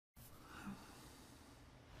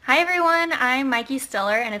Hi everyone, I'm Mikey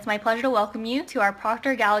Stiller and it's my pleasure to welcome you to our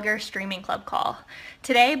Proctor Gallagher Streaming Club call.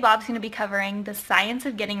 Today Bob's going to be covering the science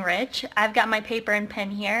of getting rich. I've got my paper and pen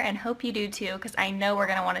here and hope you do too because I know we're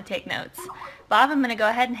going to want to take notes. Bob, I'm going to go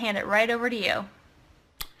ahead and hand it right over to you.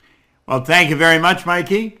 Well, thank you very much,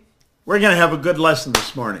 Mikey. We're going to have a good lesson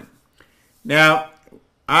this morning. Now,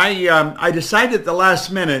 I decided at the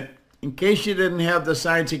last minute, in case you didn't have the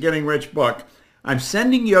Science of Getting Rich book, I'm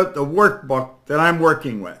sending you out the workbook that I'm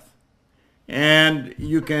working with. And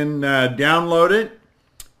you can download it.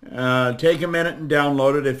 Take a minute and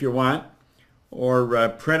download it if you want, or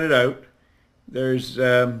print it out. There's,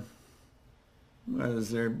 what is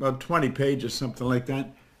there, about 20 pages, something like that.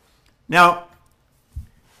 Now,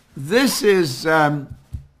 this is one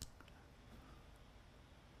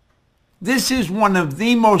of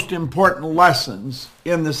the most important lessons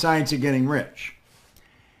in the Science of Getting Rich.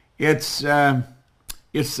 It's the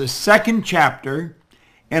second chapter,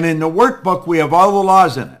 and in the workbook we have all the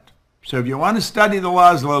laws in it. So if you want to study the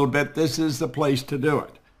laws a little bit, this is the place to do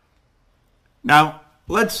it. Now,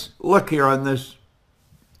 let's look here on this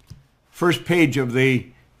first page of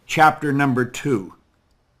the chapter number 2.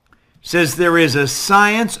 It says there is a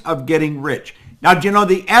science of getting rich. Now, do you know,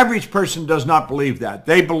 the average person does not believe that.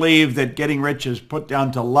 They believe that getting rich is put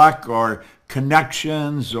down to luck or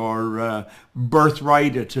connections or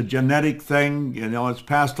birthright. It's a genetic thing. You know, it's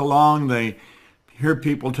passed along. They hear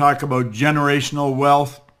people talk about generational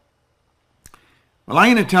wealth. Well,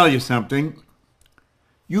 I'm going to tell you something.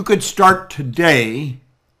 You could start today,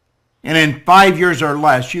 and in 5 years or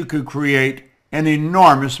less, you could create an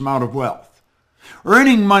enormous amount of wealth.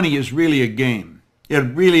 Earning money is really a game. It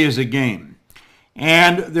really is a game.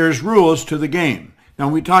 And there's rules to the game. Now,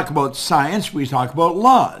 when we talk about science, we talk about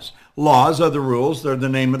laws. Laws are the rules. They're the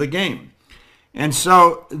name of the game. And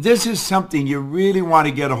so this is something you really want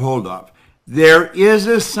to get a hold of. There is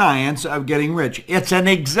a science of getting rich. It's an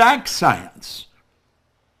exact science.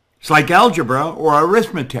 It's like algebra or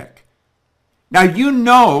arithmetic. Now, you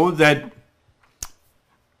know that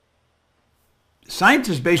science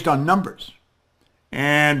is based on numbers,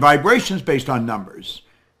 and vibration is based on numbers.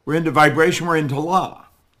 We're into vibration, we're into law.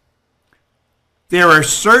 There are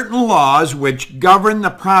certain laws which govern the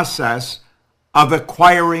process of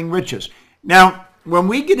acquiring riches. Now, when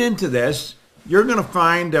we get into this, you're going to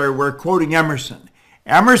find we're quoting Emerson.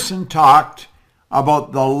 Emerson talked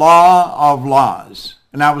about the law of laws,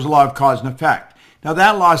 and that was the law of cause and effect. Now,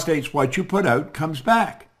 that law states what you put out comes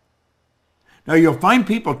back. Now, you'll find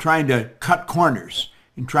people trying to cut corners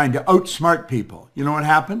and trying to outsmart people. You know what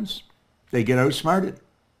happens? They get outsmarted.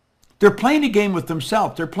 They're playing a game with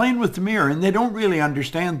themselves. They're playing with the mirror, and they don't really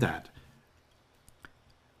understand that.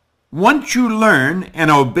 Once you learn and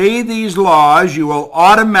obey these laws, you will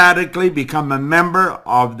automatically become a member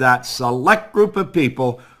of that select group of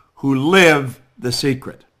people who live the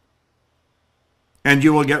secret. And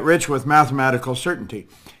you will get rich with mathematical certainty.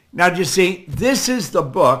 Now, do you see, this is the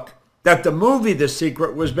book that the movie The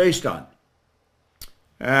Secret was based on.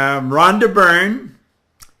 Rhonda Byrne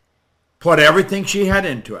put everything she had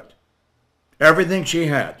into it. Everything she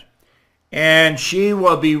had. And she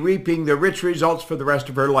will be reaping the rich results for the rest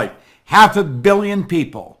of her life. 500 million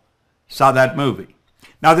people saw that movie.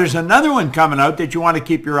 Now, there's another one coming out that you want to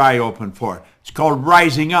keep your eye open for. It's called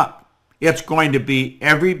Rising Up. It's going to be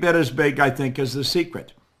every bit as big, I think, as The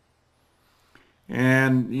Secret.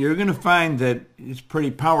 And you're going to find that it's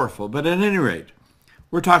pretty powerful. But at any rate,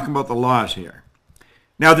 we're talking about the laws here.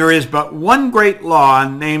 Now, there is but one great law,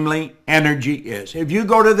 namely, energy is. If you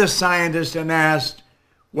go to the scientist and ask,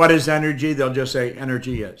 what is energy? They'll just say,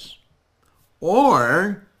 energy is.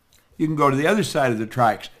 Or you can go to the other side of the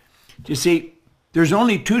tracks. You see, there's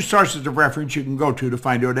only two sources of reference you can go to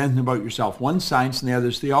find out anything about yourself. One's science and the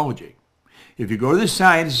other's theology. If you go to the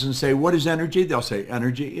scientist and say, what is energy? They'll say,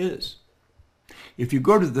 energy is. If you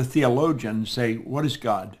go to the theologian and say, what is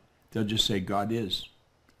God? They'll just say, God is.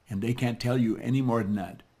 And they can't tell you any more than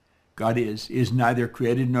that. God is neither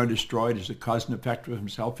created nor destroyed, is the cause and effect of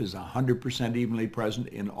himself, is 100% evenly present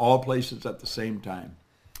in all places at the same time.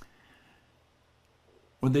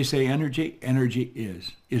 When they say energy, energy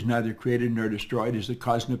is neither created nor destroyed, is the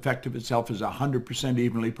cause and effect of itself, is 100%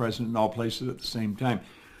 evenly present in all places at the same time.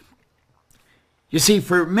 You see,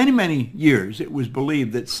 for many, many years, it was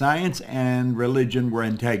believed that science and religion were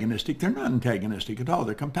antagonistic. They're not antagonistic at all.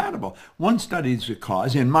 They're compatible. One studies the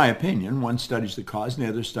cause, in my opinion, one studies the cause and the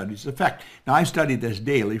other studies the effect. Now, I studied this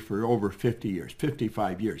daily for over 50 years,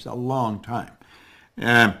 55 years, a long time.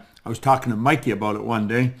 I was talking to Mikey about it one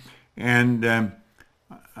day, and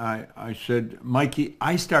I said, Mikey,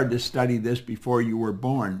 I started to study this before you were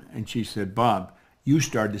born. And she said, Bob, You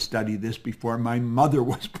started to study this before my mother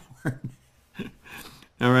was born.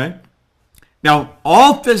 All right? Now,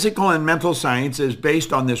 all physical and mental science is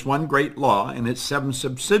based on this one great law and its 7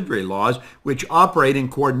 subsidiary laws which operate in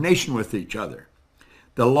coordination with each other.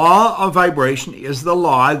 The law of vibration is the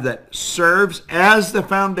law that serves as the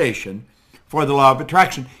foundation for the law of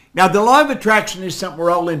attraction. Now, the law of attraction is something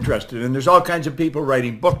we're all interested in. There's all kinds of people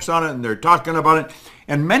writing books on it, and they're talking about it,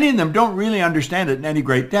 and many of them don't really understand it in any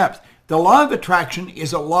great depth. The law of attraction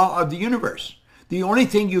is a law of the universe. The only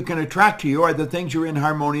thing you can attract to you are the things you're in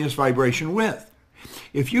harmonious vibration with.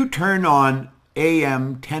 If you turn on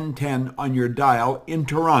AM 1010 on your dial in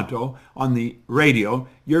Toronto on the radio,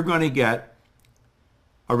 you're going to get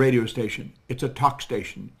a radio station. It's a talk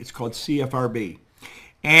station. It's called CFRB.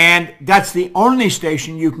 And that's the only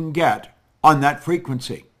station you can get on that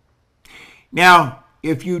frequency. Now,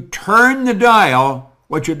 if you turn the dial,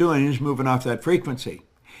 what you're doing is moving off that frequency.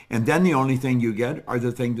 And then the only thing you get are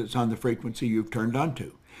the things that's on the frequency you've turned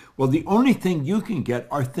onto. Well, the only thing you can get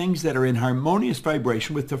are things that are in harmonious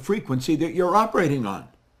vibration with the frequency that you're operating on.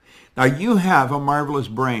 Now, you have a marvelous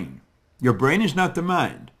brain. Your brain is not the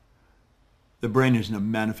mind. The brain is a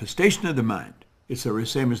manifestation of the mind. It's the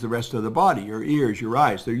same as the rest of the body, your ears, your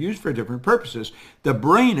eyes. They're used for different purposes. The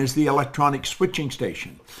brain is the electronic switching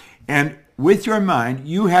station. And with your mind,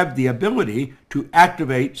 you have the ability to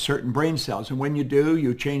activate certain brain cells. And when you do,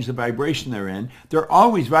 you change the vibration they're in. They're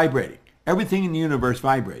always vibrating. Everything in the universe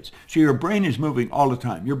vibrates. So your brain is moving all the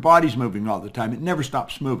time. Your body's moving all the time. It never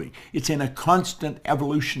stops moving. It's in a constant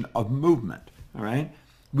evolution of movement. All right?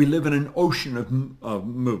 We live in an ocean of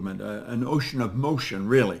movement, an ocean of motion,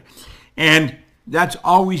 really. And that's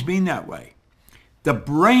always been that way. The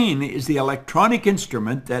brain is the electronic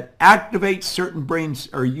instrument that activates certain brains,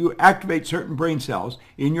 or you activate certain brain cells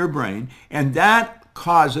in your brain, and that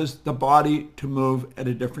causes the body to move at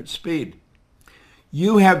a different speed.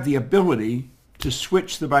 You have the ability to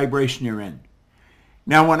switch the vibration you're in.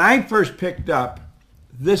 Now, when I first picked up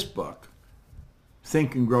this book,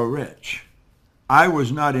 Think and Grow Rich, I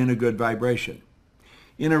was not in a good vibration.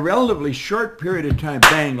 In a relatively short period of time,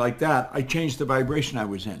 bang, like that, I changed the vibration I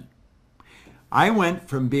was in. I went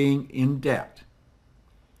from being in debt,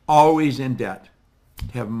 always in debt,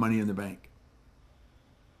 to having money in the bank.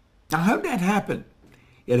 Now, how did that happen?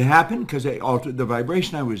 It happened because I altered the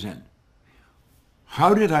vibration I was in.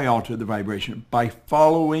 How did I alter the vibration? By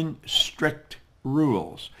following strict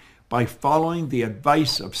rules, by following the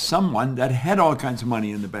advice of someone that had all kinds of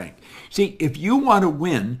money in the bank. See, if you want to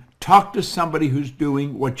win, talk to somebody who's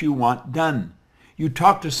doing what you want done. You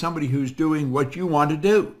talk to somebody who's doing what you want to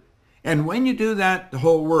do. And when you do that, the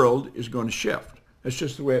whole world is going to shift. That's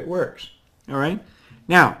just the way it works. All right?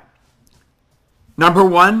 Now, number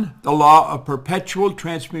 1, the law of perpetual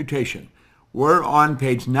transmutation. We're on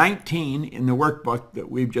page 19 in the workbook that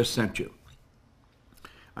we've just sent you.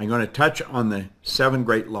 I'm going to touch on the 7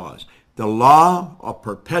 great laws. The law of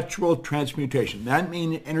perpetual transmutation. That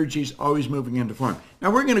means energy is always moving into form. Now,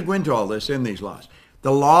 we're going to go into all this in these laws.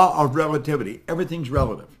 The law of relativity. Everything's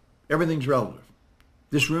relative. Everything's relative.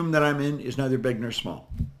 This room that I'm in is neither big nor small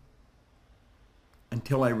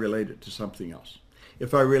until I relate it to something else.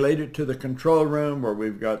 If I relate it to the control room where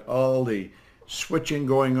we've got all the switching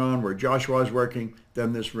going on, where Joshua's working,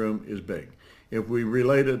 then this room is big. If we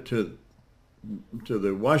relate it to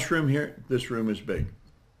the washroom here, this room is big.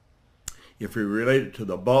 If we relate it to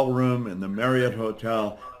the ballroom in the Marriott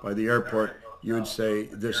Hotel by the airport, you would say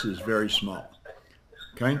this is very small.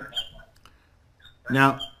 Okay?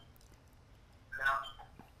 Now,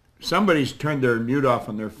 somebody's turned their mute off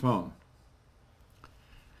on their phone.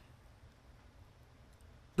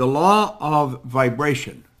 The law of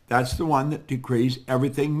vibration, that's the one that decrees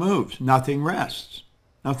everything moves, nothing rests.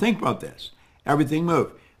 Now think about this. Everything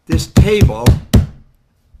moves. This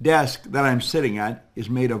desk that I'm sitting at is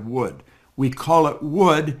made of wood. We call it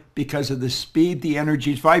wood because of the speed the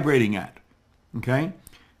energy is vibrating at. Okay?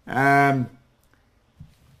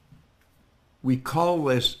 We call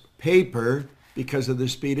this paper because of the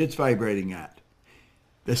speed it's vibrating at.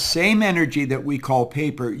 The same energy that we call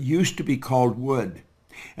paper used to be called wood.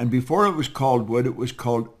 And before it was called wood, it was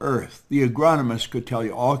called earth. The agronomist could tell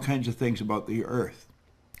you all kinds of things about the earth.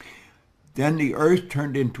 Then the earth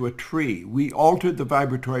turned into a tree. We altered the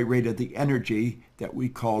vibratory rate of the energy that we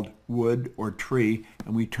called wood or tree,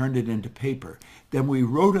 and we turned it into paper. Then we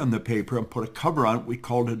wrote on the paper and put a cover on it. We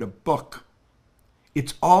called it a book.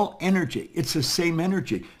 It's all energy. It's the same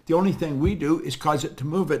energy. The only thing we do is cause it to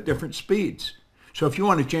move at different speeds. So if you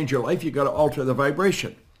want to change your life, you've got to alter the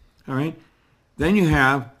vibration. All right? Then you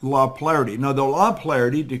have the law of polarity. Now, the law of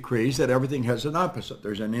polarity decrees that everything has an opposite.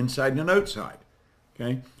 There's an inside and an outside.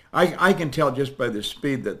 Okay? I can tell just by the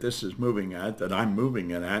speed that this is moving at, that I'm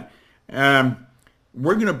moving it at.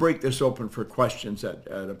 We're going to break this open for questions at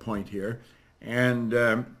a point here. And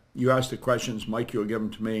you ask the questions, Mike, you'll give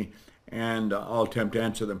them to me, and I'll attempt to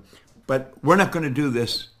answer them. But we're not going to do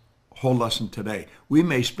this whole lesson today. We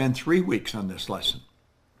may spend 3 weeks on this lesson.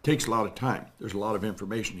 It takes a lot of time. There's a lot of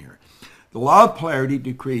information here. The law of polarity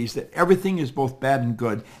decrees that everything is both bad and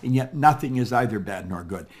good, and yet nothing is either bad nor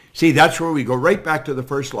good. See, that's where we go right back to the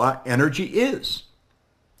first law. Energy is.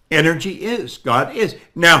 Energy is. God is.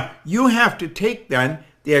 Now, you have to take then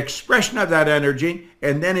the expression of that energy,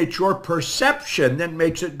 and then it's your perception that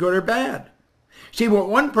makes it good or bad. See, what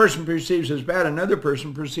one person perceives as bad, another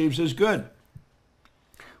person perceives as good.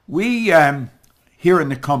 We, here in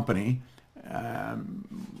the company,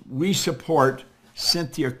 we support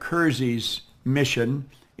Cynthia Kersey's mission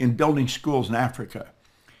in building schools in Africa.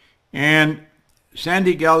 And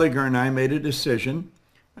Sandy Gallagher and I made a decision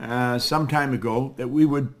some time ago that we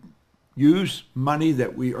would use money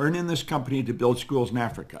that we earn in this company to build schools in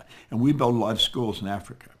Africa. And we build a lot of schools in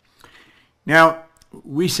Africa. Now,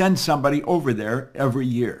 we send somebody over there every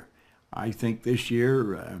year. I think this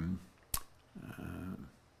year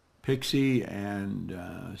Pixie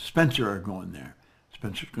and Spencer are going there.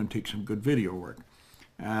 Spencer's going to take some good video work.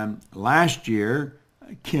 Last year,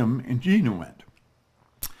 Kim and Gina went.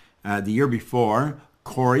 The year before,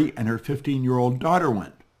 Corey and her 15-year-old daughter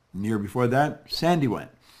went. And the year before that, Sandy went.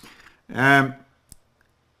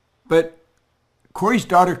 But Corey's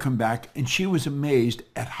daughter come back, and she was amazed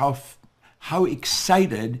at how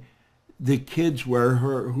excited the kids were,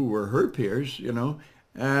 who were her peers, you know,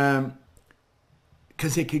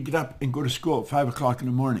 because they could get up and go to school at 5 o'clock in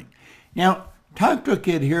the morning. Now, talk to a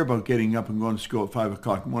kid here about getting up and going to school at 5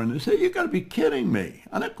 o'clock in the morning. They say, "You got to be kidding me.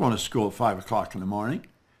 I'm not going to school at 5 o'clock in the morning."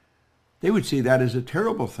 They would see that as a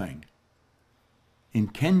terrible thing. In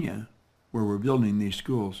Kenya, where we're building these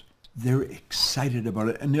schools, they're excited about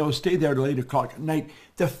it, and they'll stay there till 8 o'clock at night.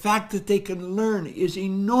 The fact that they can learn is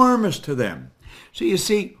enormous to them. So you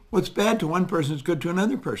see, what's bad to one person is good to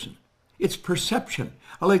another person. It's perception.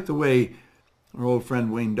 I like the way our old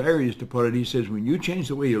friend Wayne Dyer used to put it. He says, when you change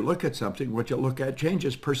the way you look at something, what you look at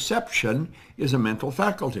changes. Perception is a mental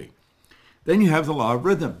faculty. Then you have the law of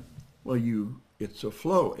rhythm. Well, it's a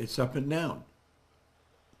flow. It's up and down.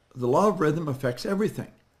 The law of rhythm affects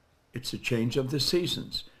everything. It's a change of the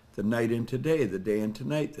seasons. The night into day, the day into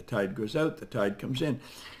night, the tide goes out, the tide comes in.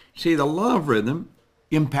 See, the law of rhythm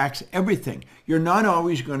impacts everything. You're not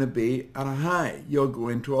always going to be at a high. You'll go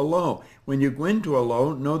into a low. When you go into a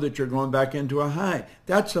low, know that you're going back into a high.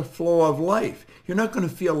 That's a flow of life. You're not going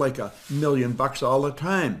to feel like $1,000,000 all the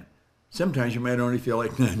time. Sometimes you might only feel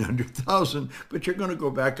like 900,000, but you're going to go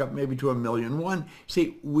back up maybe to 1,000,001.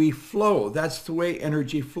 See, we flow. That's the way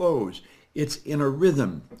energy flows. It's in a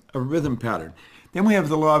rhythm pattern. Then we have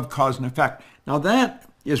the law of cause and effect. Now that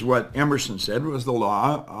is what Emerson said was the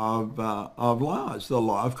law of laws, the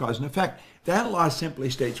law of cause and effect. That law simply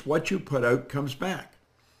states what you put out comes back.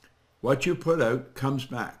 What you put out comes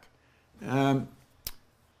back. I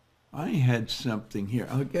had something here.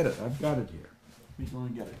 I'll get it. I've got it here. Let me go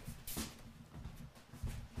and get it.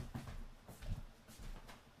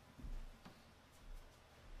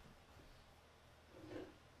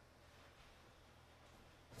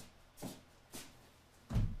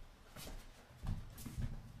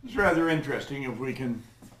 It's rather interesting if we can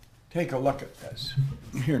take a look at this.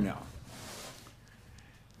 Here now.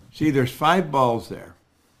 See, there's 5 balls there.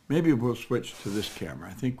 Maybe we'll switch to this camera.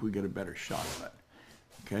 I think we get a better shot of it.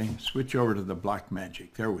 Okay, switch over to the black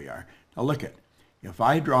magic. There we are. Now look at, if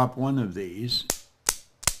I drop one of these,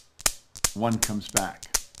 1 comes back.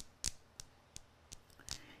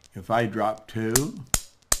 If I drop 2,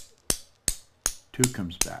 2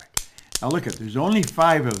 comes back. Now look at, there's only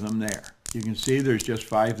 5 of them there. You can see there's just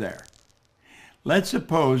 5 there. Let's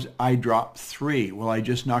suppose I drop 3. Will I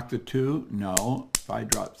just knock the 2? No. If I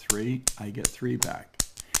drop 3, I get 3 back.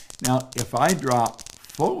 Now, if I drop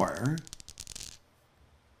 4,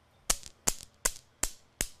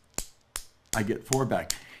 I get 4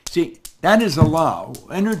 back. See, that is a law.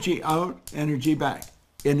 Energy out, energy back.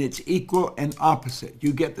 And it's equal and opposite.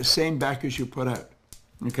 You get the same back as you put out.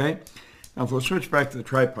 Okay? Now, if we'll switch back to the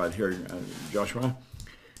tripod here, Joshua.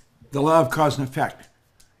 The law of cause and effect.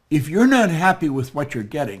 If you're not happy with what you're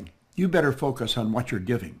getting, you better focus on what you're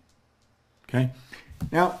giving. Okay?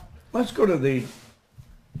 Now, let's go to the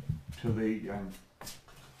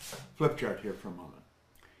flip chart here for a moment.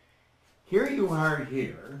 Here you are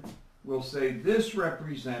here. We'll say this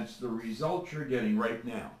represents the results you're getting right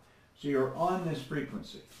now. So you're on this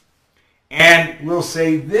frequency. And we'll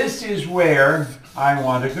say this is where I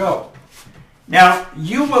want to go. Now,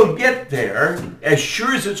 you will get there as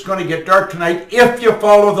sure as it's going to get dark tonight if you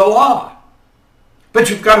follow the law. But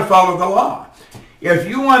you've got to follow the law. If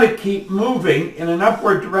you want to keep moving in an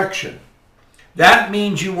upward direction, that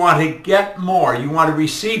means you want to get more, you want to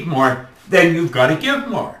receive more, then you've got to give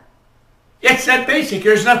more. It's that basic.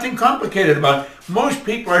 There's nothing complicated about it. Most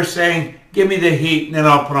people are saying, give me the heat and then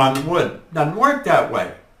I'll put on the wood. It doesn't work that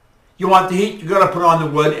way. You want the heat, you've got to put on the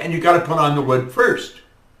wood, and you've got to put on the wood first.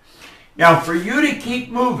 Now, for you to keep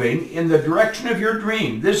moving in the direction of your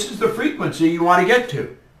dream, this is the frequency you want to get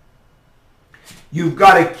to. You've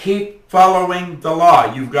got to keep following the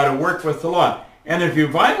law. You've got to work with the law. And if you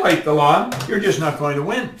violate the law, you're just not going to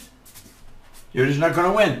win. You're just not going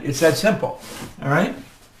to win. It's that simple. All right?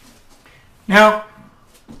 Now,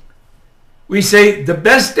 we say the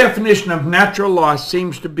best definition of natural law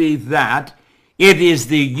seems to be that it is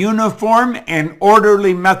the uniform and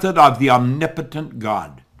orderly method of the omnipotent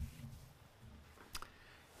God.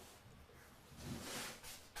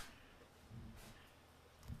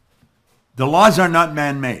 The laws are not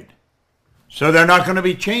man-made, so they're not going to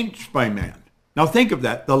be changed by man. Now think of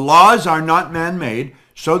that. The laws are not man-made,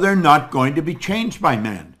 so they're not going to be changed by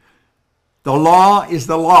man. The law is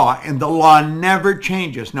the law, and the law never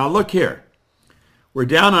changes. Now look here. We're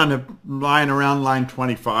down on a line around line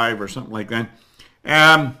 25 or something like that.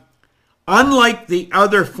 Unlike the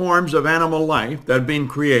other forms of animal life that have been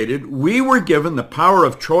created, we were given the power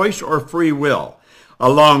of choice or free will.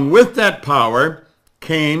 Along with that power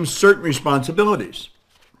came certain responsibilities.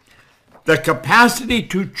 The capacity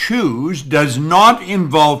to choose does not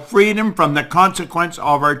involve freedom from the consequence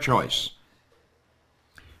of our choice.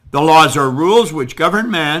 The laws are rules which govern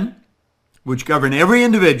man, which govern every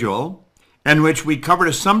individual, and which we cover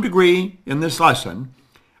to some degree in this lesson,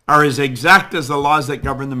 are as exact as the laws that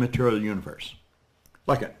govern the material universe.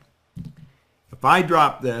 Look at it. If I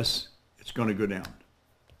drop this, it's going to go down.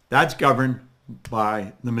 That's governed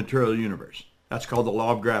by the material universe. That's called the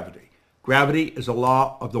law of gravity. Gravity is a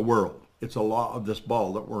law of the world. It's a law of this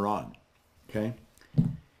ball that we're on. Okay?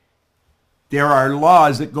 There are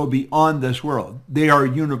laws that go beyond this world. They are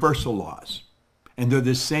universal laws. And they're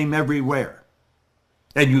the same everywhere.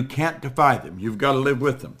 And you can't defy them. You've got to live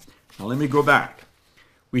with them. Now let me go back.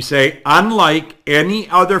 We say, unlike any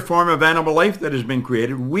other form of animal life that has been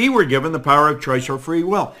created, we were given the power of choice or free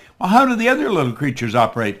will. Well, how do the other little creatures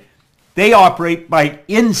operate? They operate by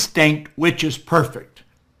instinct, which is perfect.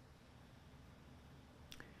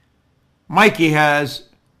 Mikey has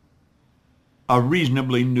a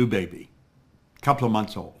reasonably new baby, a couple of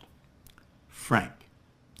months old, Frank.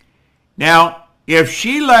 Now, if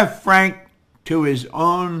she left Frank to his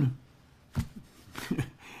own,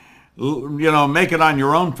 make it on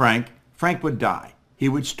your own, Frank would die. He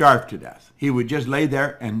would starve to death. He would just lay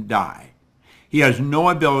there and die. He has no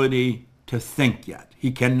ability to think yet. He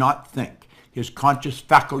cannot think. His conscious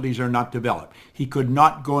faculties are not developed. He could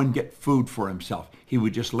not go and get food for himself. He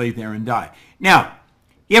would just lay there and die. Now,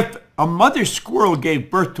 if a mother squirrel gave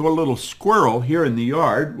birth to a little squirrel here in the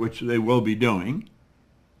yard, which they will be doing,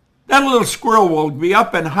 that little squirrel will be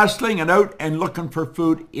up and hustling and out and looking for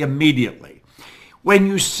food immediately. When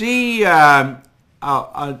you see a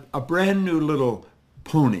brand new little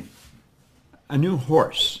pony, a new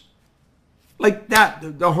horse, like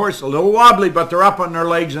that, the horse a little wobbly, but they're up on their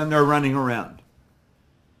legs and they're running around.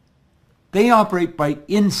 They operate by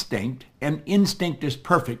instinct, and instinct is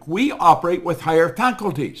perfect. We operate with higher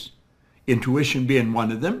faculties. Intuition being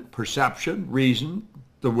one of them, perception, reason,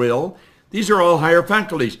 the will. These are all higher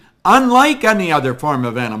faculties, unlike any other form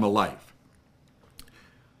of animal life.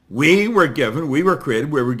 We were given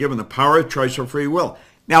the power of choice or free will.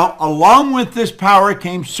 Now, along with this power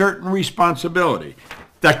came certain responsibility.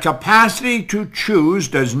 The capacity to choose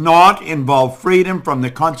does not involve freedom from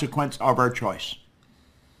the consequence of our choice.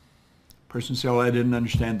 Person says, well, I didn't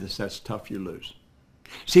understand this. That's tough. You lose.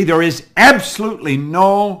 See, there is absolutely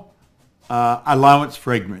no allowance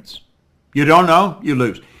for ignorance. You don't know, you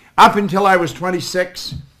lose. Up until I was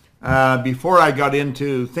 26, before I got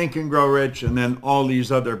into Think and Grow Rich and then all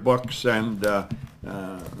these other books and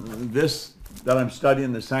this that I'm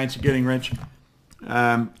studying, The Science of Getting Rich,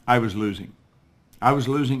 I was losing. I was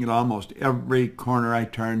losing at almost every corner I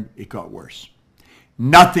turned. It got worse.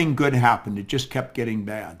 Nothing good happened. It just kept getting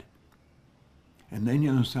bad. And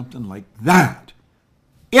then, something like that,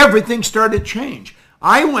 everything started to change.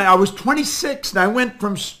 I was 26 and I went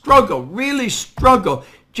from really struggle,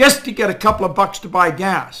 just to get a couple of bucks to buy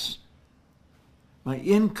gas. My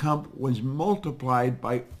income was multiplied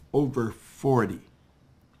by over 40.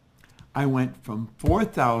 I went from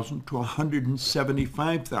 4,000 to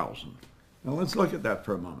 175,000. Now let's look at that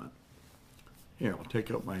for a moment. Here, I'll take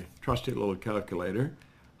out my trusty little calculator.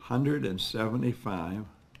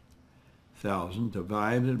 175,000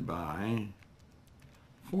 divided by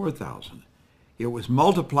 4,000. It was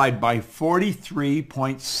multiplied by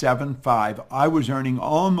 43.75. I was earning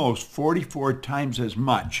almost 44 times as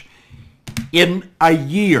much in a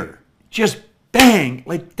year. Just bang,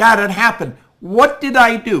 like that had happened. What did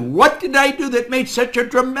I do? What did I do that made such a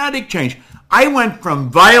dramatic change? I went from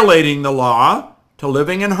violating the law to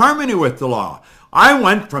living in harmony with the law. I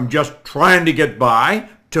went from just trying to get by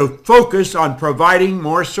to focus on providing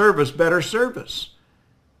more service, better service.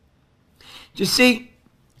 You see,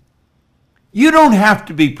 you don't have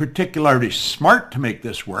to be particularly smart to make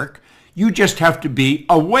this work. You just have to be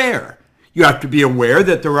aware. You have to be aware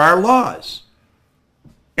that there are laws.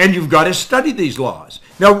 And you've got to study these laws.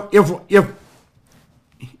 Now, if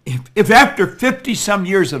after 50 some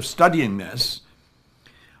years of studying this,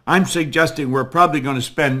 I'm suggesting we're probably going to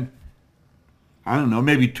spend, I don't know,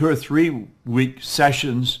 maybe 2 or 3 week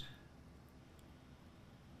sessions,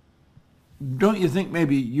 don't you think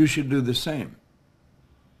maybe you should do the same?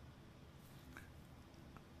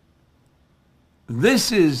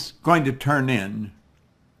 This is going to turn in,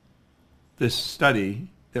 this study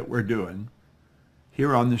that we're doing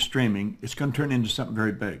here on the streaming, it's going to turn into something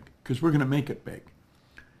very big because we're going to make it big.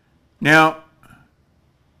 Now,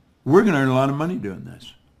 we're going to earn a lot of money doing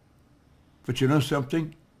this. But you know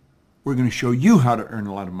something? We're going to show you how to earn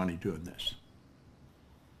a lot of money doing this.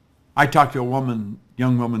 I talked to a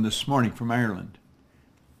young woman this morning from Ireland,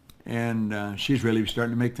 and she's really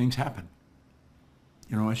starting to make things happen.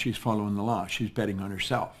 You know, she's following the law. She's betting on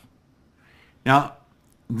herself. Now,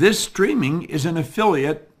 this streaming is an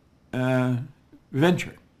affiliate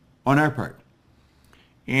venture on our part.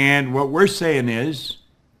 And what we're saying is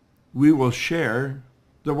we will share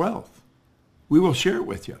the wealth. We will share it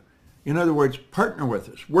with you. In other words, partner with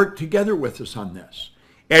us. Work together with us on this.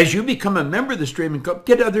 As you become a member of the streaming club,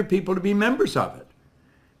 get other people to be members of it.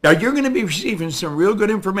 Now, you're going to be receiving some real good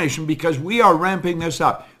information because we are ramping this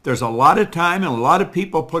up. There's a lot of time and a lot of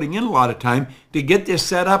people putting in a lot of time to get this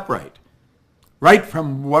set up right. Right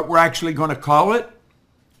from what we're actually going to call it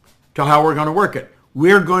to how we're going to work it.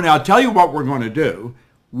 I'll tell you what we're going to do.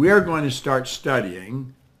 We're going to start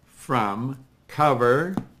studying from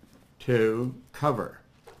cover to cover.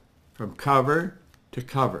 From cover to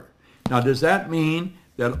cover. Now, does that mean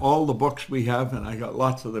that all the books we have, and I got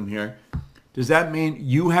lots of them here, does that mean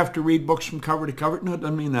you have to read books from cover to cover? No, it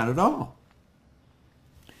doesn't mean that at all.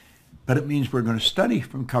 But it means we're going to study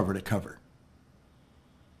from cover to cover.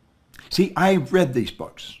 See, I've read these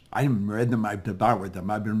books. I haven't read them, I've devoured them.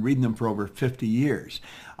 I've been reading them for over 50 years.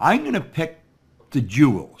 I'm going to pick the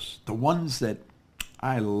jewels, the ones that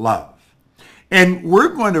I love. And we're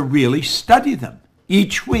going to really study them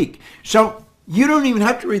each week. So you don't even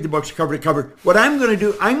have to read the books cover to cover. What I'm going to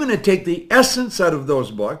do, I'm going to take the essence out of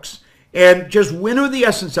those books and just winnow the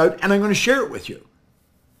essence out, and I'm going to share it with you.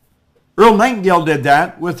 Earl Nightingale did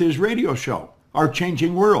that with his radio show, Our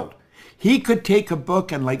Changing World. He could take a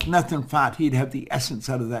book and like nothing fat, he'd have the essence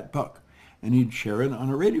out of that book, and he'd share it on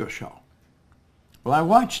a radio show. Well, I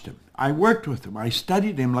watched him. I worked with him. I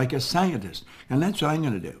studied him like a scientist, and that's what I'm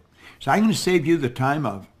going to do. So I'm going to save you the time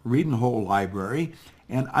of reading the whole library,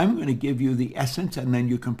 and I'm going to give you the essence, and then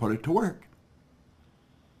you can put it to work.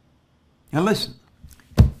 Now listen,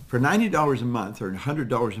 for $90 a month or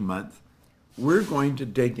 $100 a month, we're going to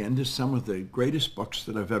dig into some of the greatest books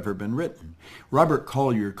that have ever been written. Robert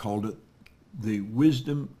Collier called it the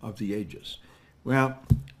wisdom of the ages. Well,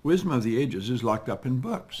 wisdom of the ages is locked up in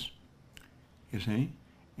books, you see,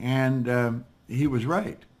 and he was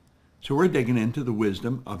right. So we're digging into the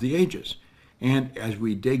wisdom of the ages. And as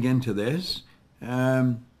we dig into this,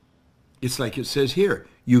 it's like it says here,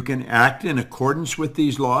 you can act in accordance with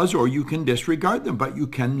these laws or you can disregard them, but you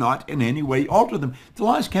cannot in any way alter them. The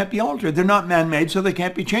laws can't be altered. They're not man-made, so they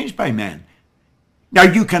can't be changed by man. Now,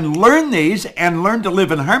 you can learn these and learn to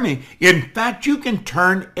live in harmony. In fact, you can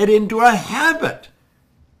turn it into a habit.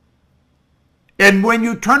 And when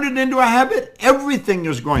you turn it into a habit, everything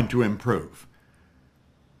is going to improve.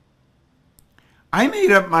 I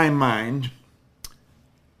made up my mind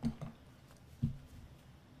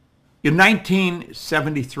in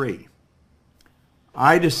 1973.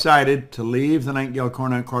 I decided to leave the Nightingale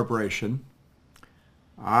Conant Corporation.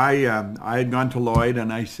 I had gone to Lloyd,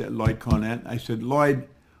 and I said, Lloyd Conant, I said, Lloyd,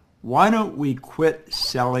 why don't we quit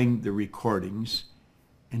selling the recordings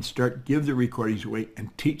and give the recordings away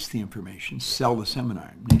and teach the information, sell the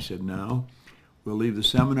seminar? And he said, no, we'll leave the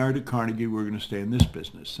seminar to Carnegie. We're going to stay in this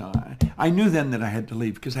business. So I knew then that I had to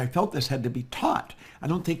leave because I felt this had to be taught. I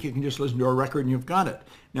don't think you can just listen to a record and you've got it.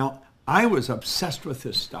 Now, I was obsessed with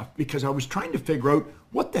this stuff because I was trying to figure out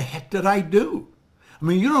what the heck did I do? I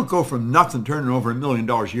mean, you don't go from nothing turning over $1 million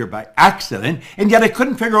a year by accident, and yet I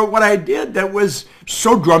couldn't figure out what I did that was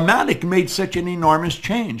so dramatic and made such an enormous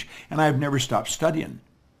change. And I've never stopped studying.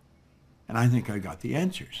 And I think I got the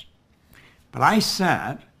answers. But I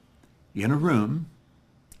sat in a room,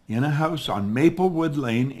 in a house on Maplewood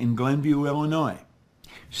Lane in Glenview, Illinois,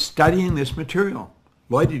 studying this material.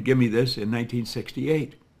 Lloyd had given me this in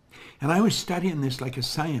 1968. And I was studying this like a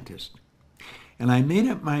scientist. And I made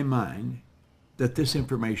up my mind that this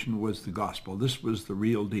information was the gospel. This was the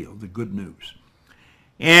real deal, the good news.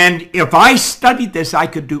 And if I studied this, I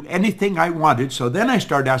could do anything I wanted. So then I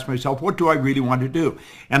started asking myself, what do I really want to do?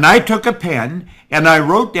 And I took a pen and I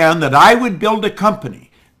wrote down that I would build a company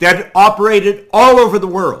that operated all over the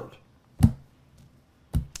world.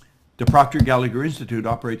 The Proctor Gallagher Institute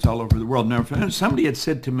operates all over the world. Now, if somebody had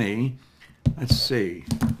said to me, let's see,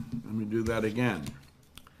 let me do that again.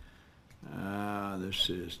 This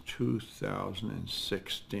is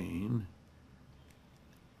 2016.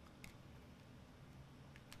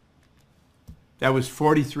 That was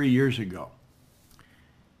 43 years ago.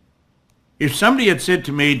 If somebody had said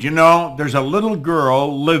to me, you know, there's a little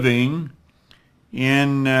girl living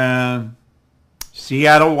in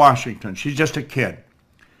Seattle, Washington. She's just a kid.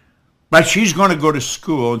 But she's going to go to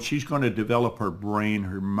school and she's going to develop her brain,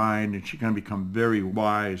 her mind, and she's going to become very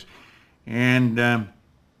wise. And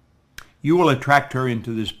you will attract her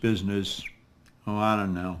into this business, oh, I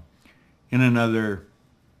don't know, in another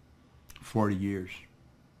 40 years.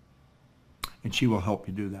 And she will help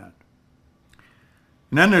you do that.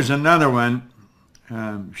 And then there's another one.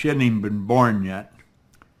 She hadn't even been born yet.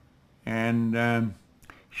 And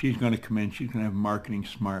she's going to come in. She's going to have marketing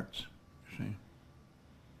smarts. See?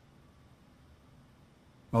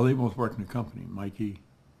 Well, they both work in the company. Mikey,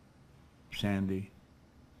 Sandy.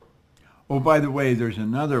 Oh, by the way, there's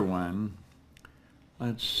another one.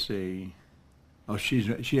 Let's see. Oh, she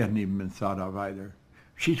hadn't even been thought of either.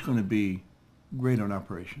 She's going to be great on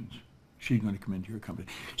operations. She's going to come into your company.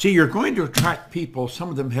 See, you're going to attract people. Some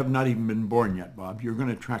of them have not even been born yet, Bob. You're going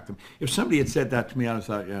to attract them. If somebody had said that to me, I would have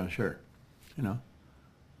thought, yeah, sure. You know.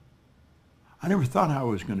 I never thought how I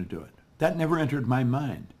was going to do it. That never entered my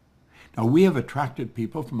mind. Now, we have attracted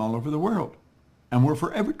people from all over the world, and we're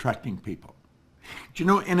forever attracting people. Do you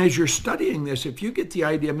know, and as you're studying this, if you get the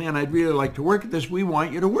idea, man, I'd really like to work at this, we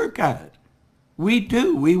want you to work at it. We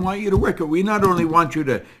do. We want you to work at it. We not only want you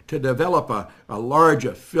to develop a large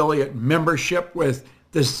affiliate membership with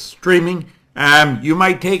this streaming, you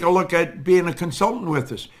might take a look at being a consultant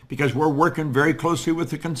with us because we're working very closely with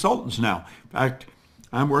the consultants now. In fact,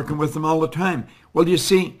 I'm working with them all the time. Well, you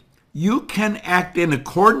see, you can act in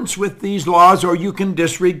accordance with these laws or you can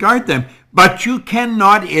disregard them, but you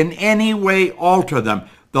cannot in any way alter them.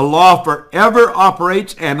 The law forever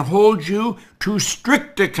operates and holds you to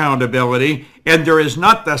strict accountability, and there is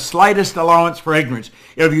not the slightest allowance for ignorance.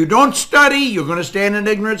 If you don't study, you're going to stay in an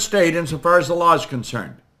ignorant state insofar as the law is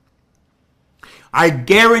concerned. I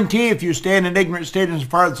guarantee if you stay in an ignorant state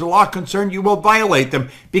insofar as the law is concerned, you will violate them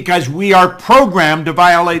because we are programmed to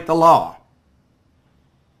violate the law.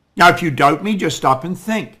 Now, if you doubt me, just stop and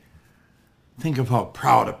think. Think of how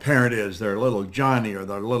proud a parent is their little Johnny or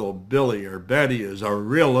their little Billy or Betty is a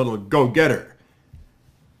real little go-getter.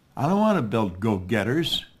 I don't want to build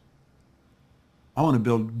go-getters. I want to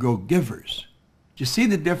build go-givers. Do you see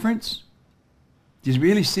the difference? Do you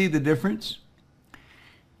really see the difference?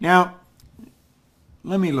 Now,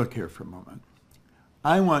 let me look here for a moment.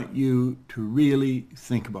 I want you to really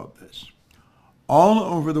think about this. All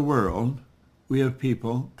over the world, we have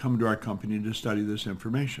people come to our company to study this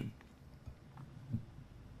information.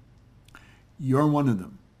 You're one of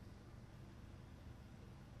them.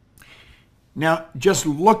 Now, just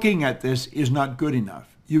looking at this is not good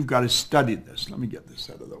enough. You've got to study this. Let me get this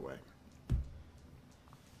out of the way.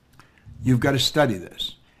 You've got to study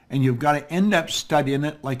this. And you've got to end up studying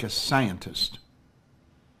it like a scientist.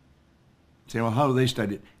 Say, well, how do they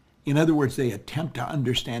study it? In other words, they attempt to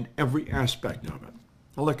understand every aspect of it.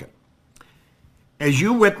 Well, look at it. As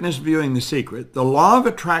you witness viewing The Secret, the law of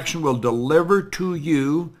attraction will deliver to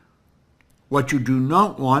you what you do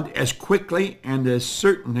not want as quickly and as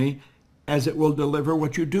certainly as it will deliver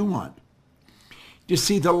what you do want. You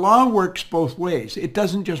see, the law works both ways. It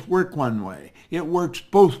doesn't just work one way. It works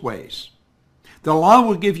both ways. The law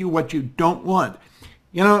will give you what you don't want.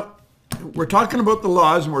 You know, we're talking about the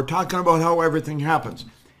laws and we're talking about how everything happens.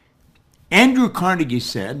 Andrew Carnegie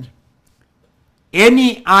said,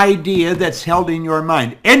 any idea that's held in your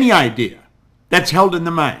mind, any idea that's held in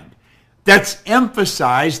the mind, that's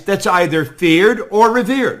emphasized, that's either feared or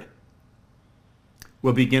revered.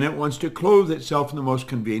 will begin at once to clothe itself in the most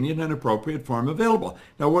convenient and appropriate form available.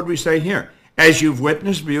 Now, what do we say here? As you've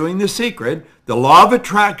witnessed viewing The Secret, the law of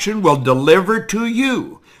attraction will deliver to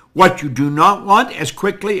you what you do not want as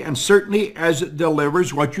quickly and certainly as it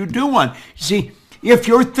delivers what you do want. See, if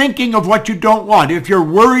you're thinking of what you don't want, if you're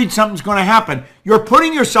worried something's going to happen, you're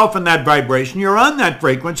putting yourself in that vibration, you're on that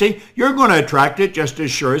frequency, you're going to attract it just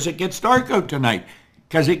as sure as it gets dark out tonight,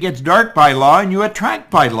 because it gets dark by law and you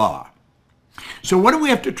attract by law. So what do we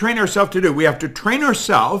have to train ourselves to do? We have to train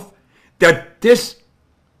ourselves that this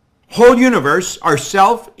whole universe,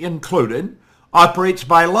 ourself included, operates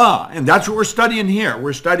by law. And that's what we're studying here.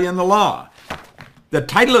 We're studying the law. The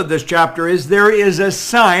title of this chapter is There is a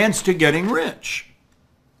Science to Getting Rich.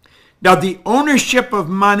 Now, the ownership of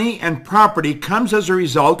money and property comes as a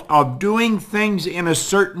result of doing things in a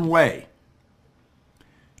certain way.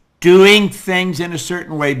 Doing things in a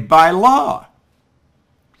certain way by law.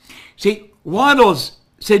 See, Waddles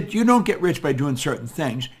said you don't get rich by doing certain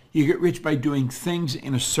things. You get rich by doing things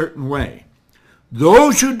in a certain way.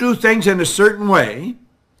 Those who do things in a certain way,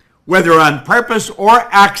 whether on purpose or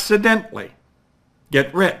accidentally,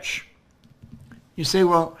 get rich. You say,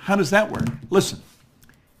 well, how does that work? Listen,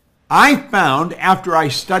 I found after I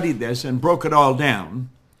studied this and broke it all down,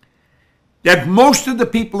 that most of the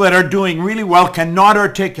people that are doing really well cannot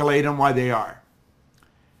articulate on why they are.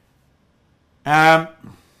 They're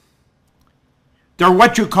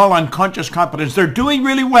what you call unconscious competence. They're doing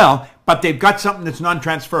really well, but they've got something that's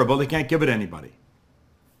non-transferable. They can't give it to anybody.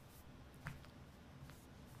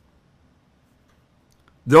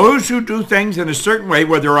 Those who do things in a certain way,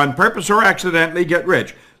 whether on purpose or accidentally, get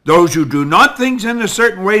rich. Those who do not things in a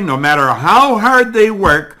certain way, no matter how hard they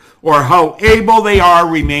work or how able they are,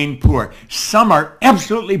 remain poor. Some are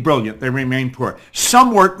absolutely brilliant. They remain poor.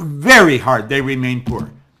 Some work very hard. They remain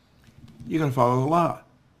poor. You're going to follow the law.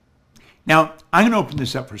 Now, I'm going to open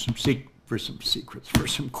this up for some secrets, for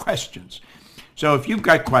some questions. So if you've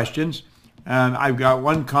got questions, I've got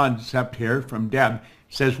one concept here from Deb.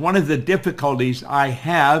 It says, one of the difficulties I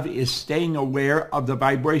have is staying aware of the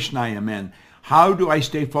vibration I am in. How do I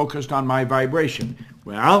stay focused on my vibration?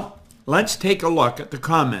 Well, let's take a look at the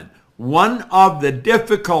comment. One of the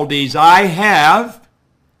difficulties I have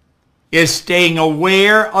is staying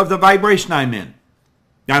aware of the vibration I'm in.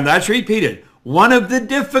 Now that's repeated. One of the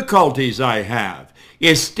difficulties I have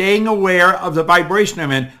is staying aware of the vibration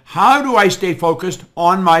I'm in. How do I stay focused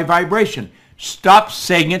on my vibration? Stop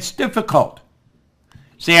saying it's difficult.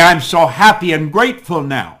 Say, I'm so happy and grateful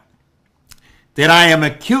now that I am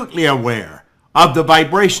acutely aware of the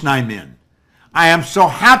vibration I'm in. I am so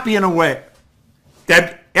happy and aware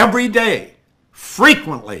that every day,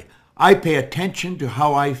 frequently, I pay attention to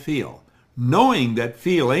how I feel, knowing that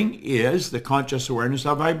feeling is the conscious awareness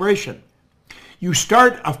of vibration. You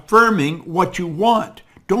start affirming what you want.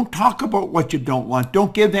 Don't talk about what you don't want.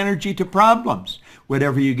 Don't give energy to problems.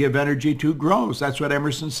 Whatever you give energy to grows. That's what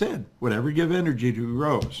Emerson said. Whatever you give energy to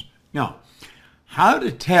grows. Now, how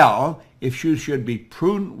to tell if you should be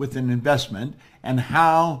prudent with an investment, and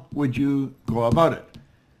how would you go about it?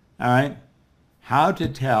 All right? How to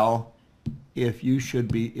tell if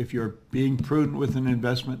you're being prudent with an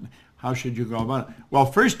investment, how should you go about it? Well,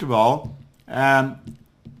 first of all, I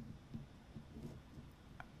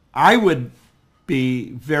would be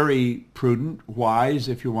very prudent, wise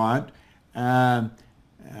if you want,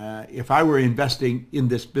 if I were investing in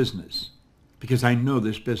this business, because I know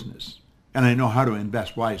this business and I know how to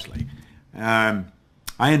invest wisely. I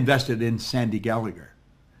invested in Sandy Gallagher,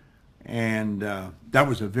 and that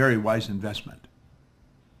was a very wise investment.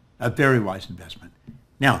 A very wise investment.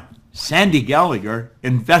 Now, Sandy Gallagher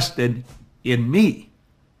invested in me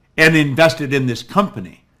and invested in this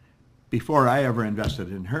company before I ever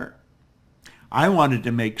invested in her. I wanted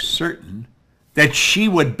to make certain that she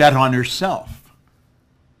would bet on herself.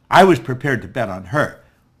 I was prepared to bet on her,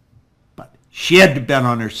 but she had to bet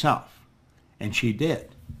on herself, and she did.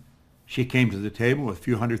 She came to the table with a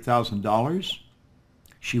few $100,000.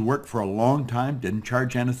 She worked for a long time, didn't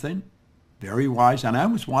charge anything. Very wise, and I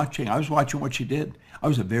was watching what she did. I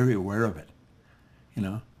was very aware of it. You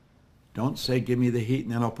know, don't say, give me the heat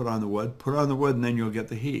and then I'll put on the wood. Put on the wood and then you'll get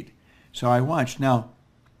the heat. So I watched. Now,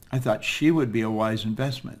 I thought she would be a wise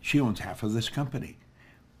investment. She owns half of this company.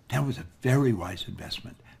 That was a very wise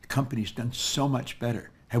investment. The company's done so much better.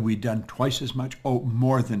 Have we done twice as much? Oh,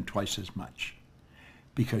 more than twice as much,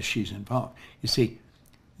 because she's involved. You see,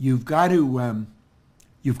 you've got to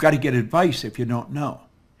get advice if you don't know.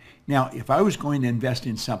 Now, if I was going to invest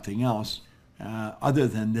in something else other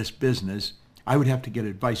than this business, I would have to get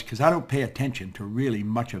advice because I don't pay attention to really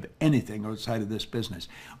much of anything outside of this business.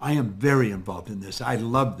 I am very involved in this. I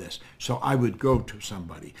love this. So I would go to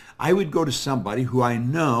somebody. I would go to somebody who I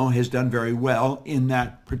know has done very well in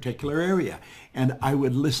that particular area, and I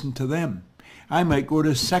would listen to them. I might go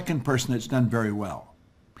to a second person that's done very well.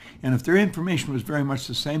 And if their information was very much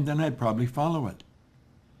the same, then I'd probably follow it.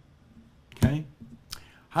 Okay?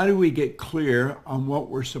 How do we get clear on what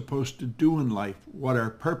we're supposed to do in life, what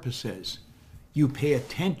our purpose is? You pay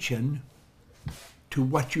attention to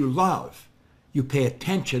what you love. You pay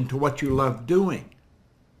attention to what you love doing.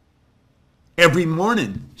 Every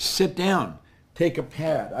morning, sit down, take a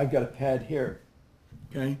pad. I've got a pad here,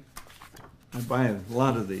 okay? I buy a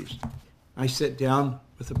lot of these. I sit down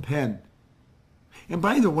with a pen. And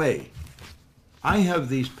by the way, I have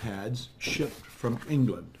these pads shipped from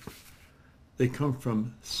England. They come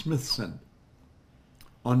from Smithson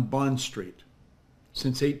on Bond Street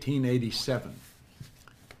since 1887.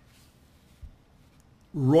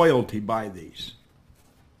 Royalty buy these.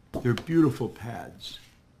 They're beautiful pads.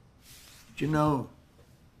 Do you know,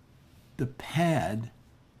 the pad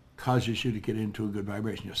causes you to get into a good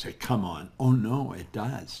vibration. You'll say, come on. Oh no, it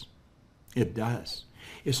does. It does.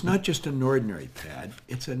 It's not just an ordinary pad.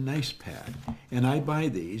 It's a nice pad. And I buy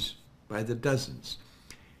these by the dozens.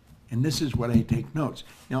 And this is what I take notes.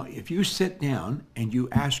 Now, if you sit down and you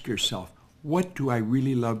ask yourself, what do I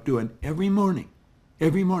really love doing every morning?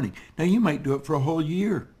 Every morning. Now, you might do it for a whole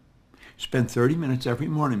year. Spend 30 minutes every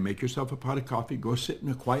morning. Make yourself a pot of coffee. Go sit in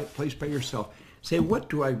a quiet place by yourself. Say, what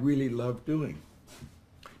do I really love doing?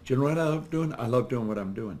 Do you know what I love doing? I love doing what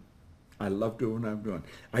I'm doing. I love doing what I'm doing.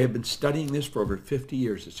 I have been studying this for over 50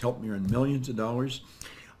 years. It's helped me earn millions of dollars.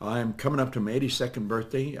 I'm coming up to my 82nd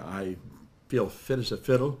birthday. I feel fit as a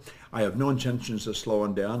fiddle. I have no intentions of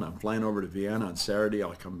slowing down. I'm flying over to Vienna on Saturday.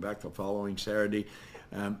 I'll come back the following Saturday.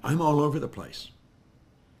 I'm all over the place.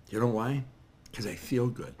 You know why? Because I feel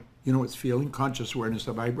good. You know what's feeling? Conscious awareness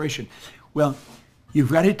of vibration. Well,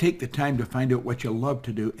 you've got to take the time to find out what you love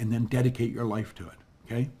to do and then dedicate your life to it,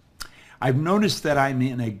 okay? I've noticed that I'm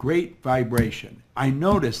in a great vibration. I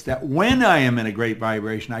notice that when I am in a great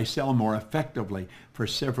vibration, I sell more effectively for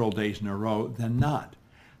several days in a row than not.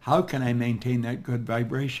 How can I maintain that good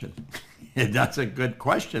vibration? That's a good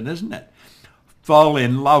question, isn't it? Fall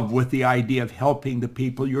in love with the idea of helping the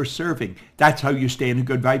people you're serving. That's how you stay in a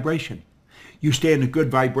good vibration. You stay in a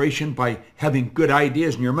good vibration by having good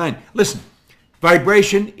ideas in your mind. Listen,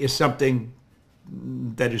 vibration is something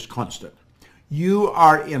that is constant. You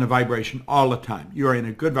are in a vibration all the time. You are in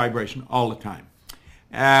a good vibration all the time.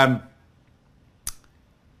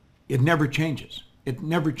 It never changes. It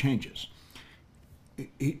never changes.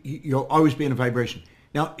 You'll always be in a vibration.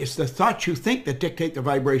 Now, it's the thoughts you think that dictate the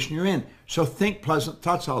vibration you're in. So think pleasant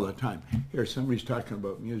thoughts all the time. Here, somebody's talking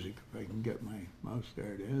about music. If I can get my mouse,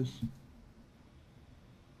 there it is.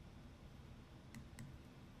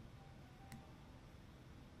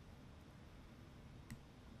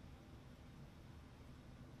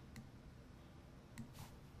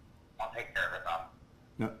 I'll take care of it, Bob.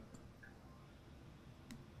 No.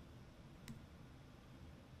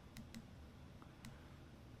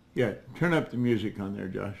 Yeah, turn up the music on there,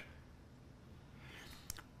 Josh.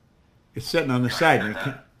 It's sitting on the side. And I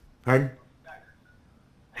can't, pardon?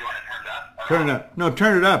 You want it turned up? Turn it up. No,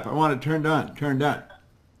 turn it up. I want it turned on. Turned on.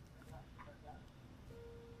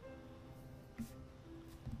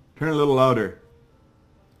 Turn it a little louder.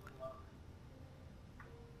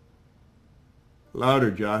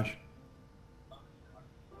 Louder, Josh.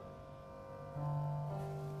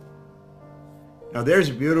 Now there's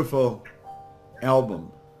a beautiful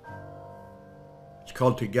album. It's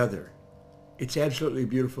called Together. It's absolutely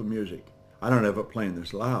beautiful music. I don't have it playing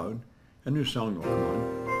this loud. A new song will come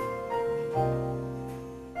on.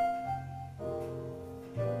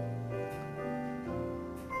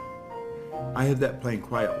 I have that playing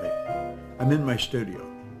quietly. I'm in my studio.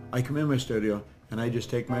 I come in my studio and I just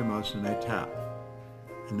take my mouse and I tap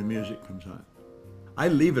and the music comes on. I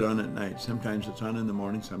leave it on at night. Sometimes it's on in the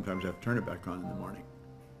morning. Sometimes I have to turn it back on in the morning.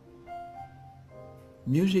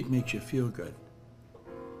 Music makes you feel good.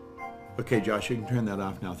 Okay, Josh, you can turn that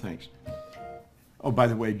off now. Thanks. Oh, by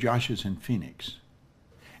the way, Josh is in Phoenix,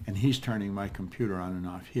 and he's turning my computer on and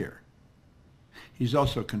off here. He's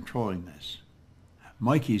also controlling this.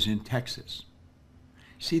 Mikey's in Texas.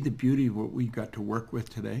 See the beauty of what we got to work with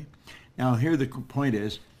today? Now, here the point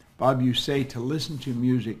is, Bob, you say to listen to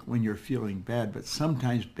music when you're feeling bad, but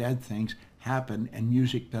sometimes bad things happen and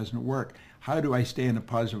music doesn't work. How do I stay in a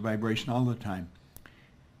positive vibration all the time?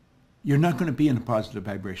 You're not going to be in a positive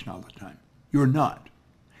vibration all the time. You're not.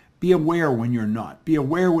 Be aware when you're not. Be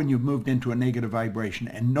aware when you've moved into a negative vibration,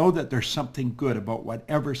 and know that there's something good about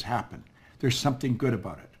whatever's happened. There's something good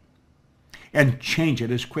about it. And change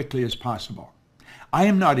it as quickly as possible. I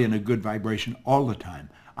am not in a good vibration all the time.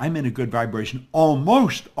 I'm in a good vibration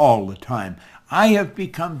almost all the time. I have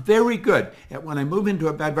become very good at when I move into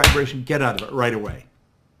a bad vibration, get out of it right away.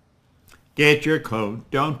 Get your coat,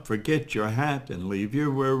 don't forget your hat, and leave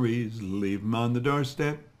your worries, leave them on the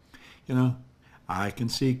doorstep. You know, I can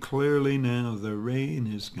see clearly now the rain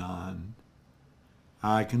is gone.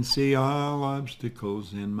 I can see all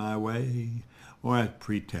obstacles in my way. Or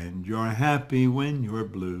pretend you're happy when you're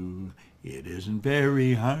blue. It isn't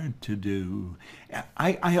very hard to do.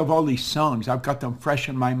 I have all these songs. I've got them fresh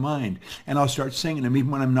in my mind. And I'll start singing them. Even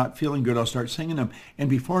when I'm not feeling good, I'll start singing them. And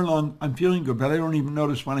before long, I'm feeling good. But I don't even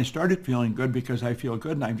notice when I started feeling good because I feel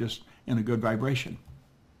good and I'm just in a good vibration.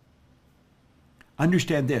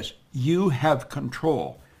 Understand this. You have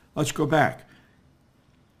control. Let's go back.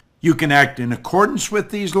 You can act in accordance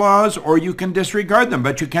with these laws or you can disregard them,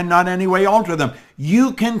 but you cannot in any way alter them.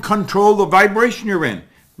 You can control the vibration you're in.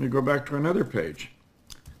 Let me go back to another page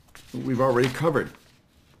we've already covered.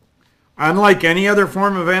 Unlike any other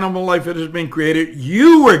form of animal life that has been created,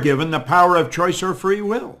 you were given the power of choice or free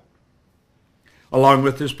will. Along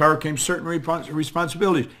with this power came certain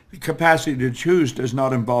responsibilities. The capacity to choose does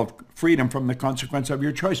not involve freedom from the consequence of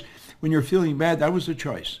your choice. When you're feeling bad, that was a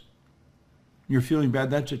choice. You're feeling bad,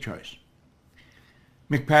 that's a choice.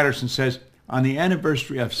 Mick Patterson says, on the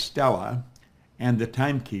anniversary of Stella and the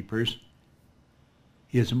Timekeepers,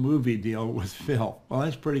 he has a movie deal with Phil. Well,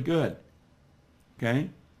 that's pretty good.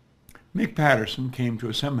 Okay? Mick Patterson came to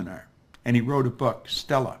a seminar, and he wrote a book,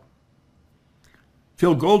 Stella.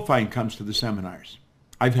 Phil Goldfine comes to the seminars.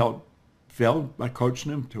 I've helped Phil by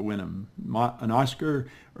coaching him to win an Oscar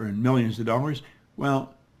or millions of dollars.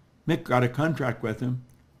 Well, Mick got a contract with him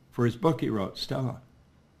for his book he wrote, Stella.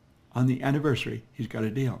 On the anniversary, he's got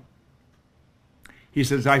a deal. He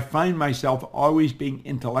says, I find myself always being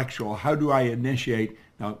intellectual. How do I initiate?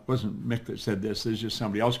 Now, it wasn't Mick that said this. There's just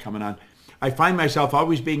somebody else coming on. I find myself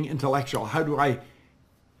always being intellectual. How do I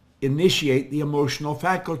initiate the emotional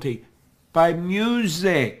faculty? By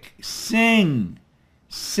music. Sing.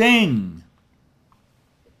 Sing.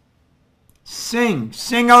 Sing.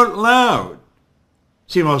 Sing out loud.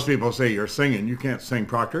 See, most people say you're singing. You can't sing,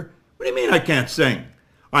 Proctor. What do you mean I can't sing?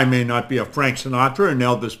 I may not be a Frank Sinatra, an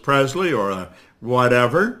Elvis Presley, or a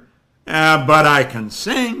whatever, but I can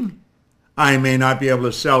sing. I may not be able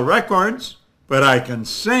to sell records, but I can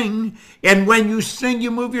sing. And when you sing,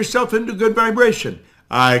 you move yourself into good vibration.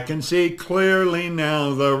 I can see clearly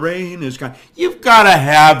now the rain is gone. You've got to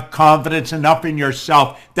have confidence enough in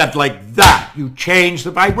yourself that like that, you change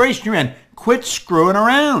the vibration you're in. Quit screwing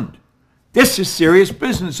around. This is serious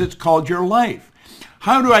business. It's called your life.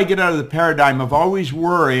 How do I get out of the paradigm of always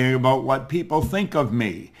worrying about what people think of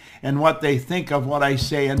me and what they think of what I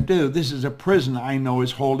say and do? This is a prison I know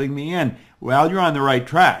is holding me in. Well, you're on the right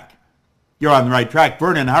track. You're on the right track.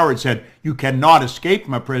 Vernon Howard said, you cannot escape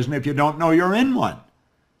from a prison if you don't know you're in one.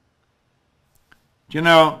 Do you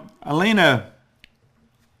know, Alina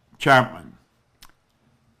Chapman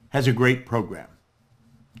has a great program.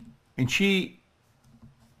 And she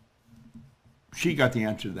got the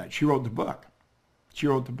answer to that. She wrote the book. She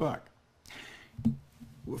wrote the book.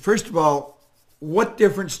 First of all, what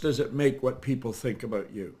difference does it make what people think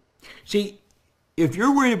about you? See, if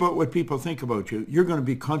you're worried about what people think about you, you're going to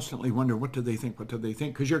be constantly wondering, what do they think, what do they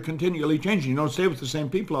think? Because you're continually changing. You don't stay with the same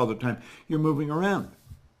people all the time. You're moving around.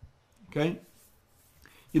 Okay?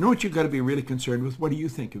 You know what you've got to be really concerned with? What do you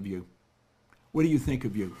think of you? What do you think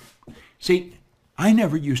of you? See, I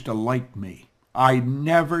never used to like me. I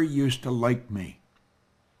never used to like me.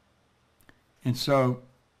 And so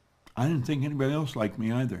I didn't think anybody else liked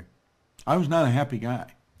me either. I was not a happy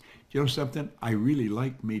guy. You know something? I really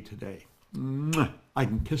like me today. Mwah! I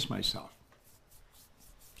can kiss myself.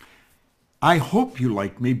 I hope you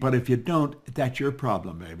like me, but if you don't, that's your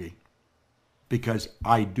problem, baby. Because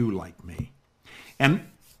I do like me. And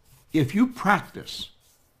if you practice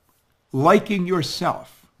liking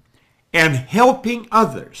yourself and helping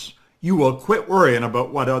others, you will quit worrying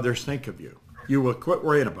about what others think of you. You will quit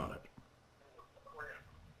worrying about it.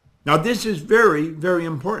 Now, this is very, very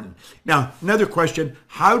important. Now, another question,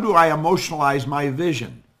 how do I emotionalize my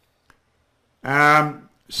vision?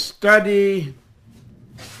 Study,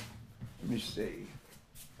 let me see.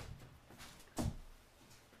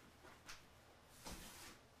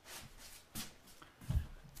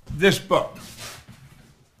 This book.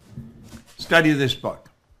 Study this book.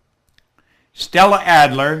 Stella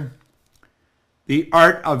Adler, The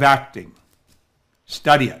Art of Acting.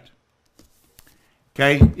 Study it.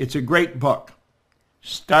 Okay? It's a great book.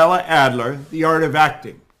 Stella Adler, The Art of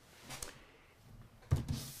Acting.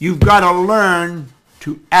 You've got to learn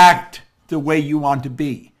to act the way you want to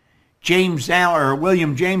be.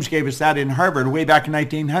 William James gave us that in Harvard way back in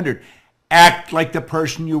 1900. Act like the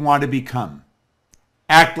person you want to become.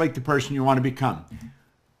 Act like the person you want to become.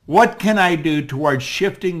 What can I do towards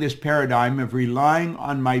shifting this paradigm of relying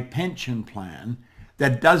on my pension plan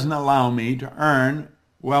that doesn't allow me to earn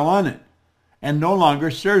well on it and no longer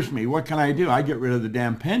serves me? What can I do? I'd get rid of the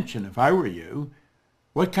damn pension if I were you.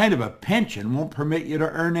 What kind of a pension won't permit you to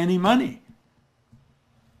earn any money?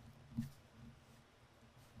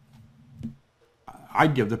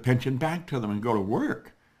 I'd give the pension back to them and go to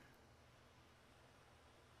work.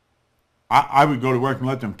 I would go to work and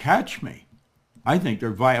let them catch me. I think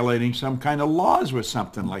they're violating some kind of laws with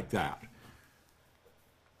something like that.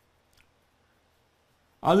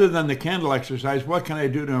 Other than the candle exercise, what can I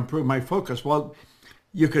do to improve my focus? Well,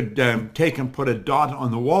 you could take and put a dot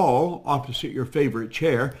on the wall opposite your favorite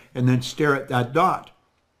chair and then stare at that dot.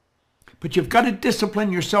 But you've got to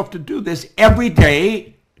discipline yourself to do this every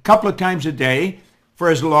day, a couple of times a day, for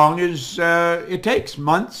as long as it takes,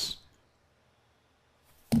 months.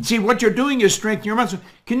 See, what you're doing is strengthening your muscles.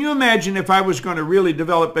 Can you imagine if I was going to really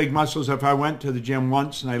develop big muscles if I went to the gym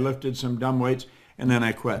once and I lifted some dumb weights and then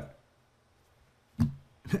I quit?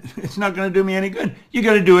 It's not going to do me any good. You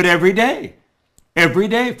got to do it every day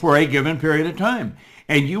for a given period of time.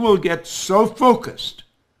 And you will get so focused.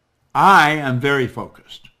 I am very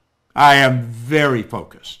focused. I am very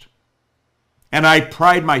focused. And I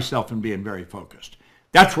pride myself in being very focused.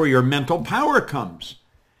 That's where your mental power comes.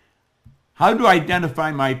 How do I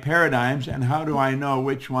identify my paradigms and how do I know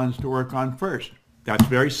which ones to work on first? That's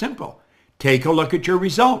very simple. Take a look at your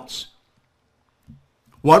results.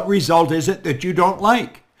 What result is it that you don't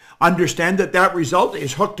like? Understand that that result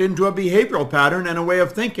is hooked into a behavioral pattern and a way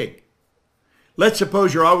of thinking. Let's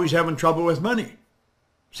suppose you're always having trouble with money.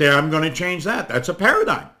 Say, I'm going to change that. That's a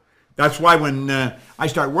paradigm. That's why when I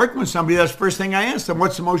start working with somebody, that's the first thing I ask them,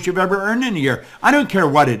 what's the most you've ever earned in a year? I don't care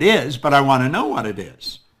what it is, but I want to know what it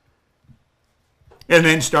is. And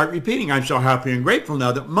then start repeating, I'm so happy and grateful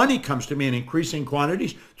now that money comes to me in increasing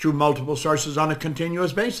quantities through multiple sources on a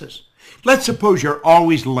continuous basis. Let's suppose you're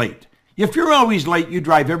always late. If you're always late, you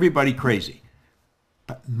drive everybody crazy,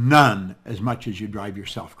 but none as much as you drive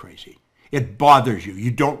yourself crazy. It bothers you.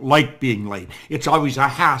 You don't like being late. It's always a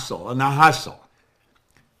hassle and a hustle.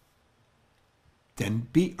 Then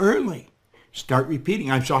be early. Start repeating,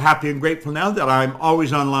 I'm so happy and grateful now that I'm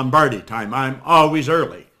always on Lombardi time. I'm always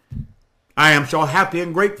early. I am so happy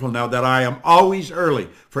and grateful now that I am always early.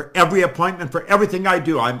 For every appointment, for everything I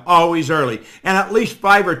do, I'm always early. And at least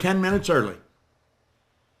 5 or 10 minutes early.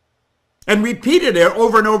 And repeat it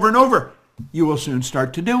over and over and over. You will soon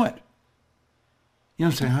start to do it. You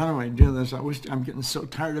don't say, how do I do this? I'm getting so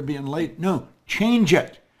tired of being late. No, change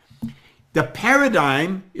it. The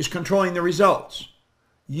paradigm is controlling the results.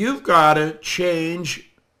 You've got to change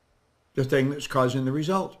the thing that's causing the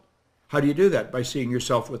result. How do you do that? By seeing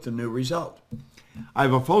yourself with the new result. I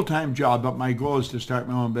have a full-time job, but my goal is to start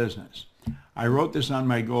my own business. I wrote this on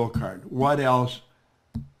my goal card. What else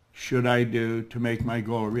should I do to make my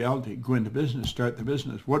goal a reality? Go into business, start the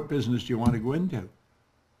business. What business do you want to go into?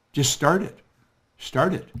 Just start it.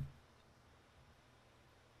 Start it.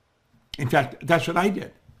 In fact, that's what I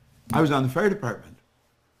did. I was on the fire department,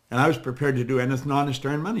 and I was prepared to do anything honest to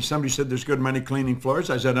earn money. Somebody said there's good money cleaning floors.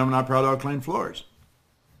 I said, I'm not proud I'll clean floors.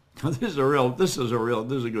 This is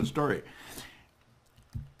a good story.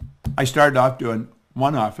 I started off doing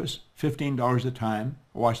one office, $15 a time,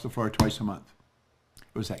 wash the floor twice a month.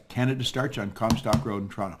 It was at Canada Starch on Comstock Road in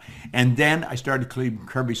Toronto. And then I started cleaning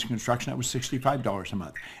Kirby's Construction. That was $65 a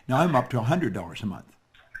month. Now I'm up to $100 a month.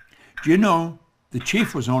 Do you know the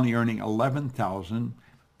chief was only earning $11,400,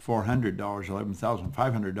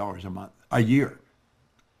 $11,500 a month, a year.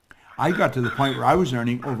 I got to the point where I was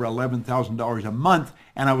earning over $11,000 a month,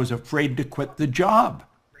 and I was afraid to quit the job.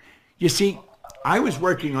 You see, I was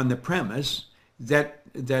working on the premise that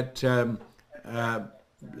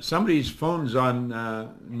somebody's phone's on,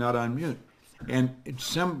 not on mute, and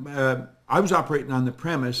I was operating on the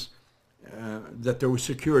premise that there was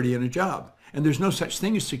security in a job. And there's no such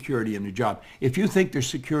thing as security in a job. If you think there's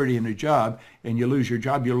security in a job and you lose your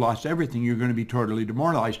job, you lost everything, you're going to be totally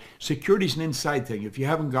demoralized. Security is an inside thing. If you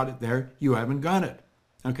haven't got it there, you haven't got it.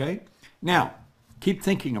 Okay? Now, keep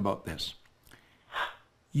thinking about this.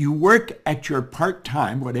 You work at your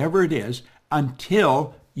part-time, whatever it is,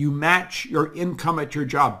 until you match your income at your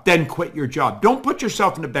job. Then quit your job. Don't put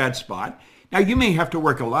yourself in a bad spot. Now, you may have to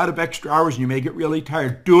work a lot of extra hours and you may get really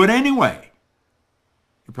tired. Do it anyway.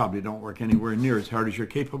 You probably don't work anywhere near as hard as you're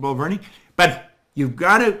capable of earning, but you've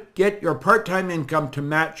got to get your part-time income to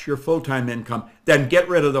match your full-time income, then get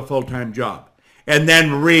rid of the full-time job, and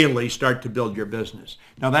then really start to build your business.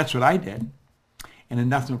 Now, that's what I did. And in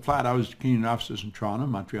Nothing Flat, I was cleaning offices in Toronto,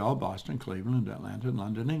 Montreal, Boston, Cleveland, Atlanta, and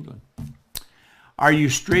London, England. Are you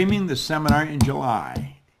streaming the seminar in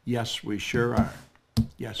July? Yes, we sure are.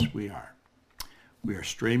 Yes, we are. We are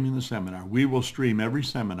streaming the seminar. We will stream every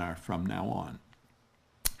seminar from now on.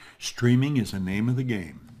 Streaming is the name of the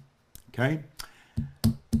game. Okay?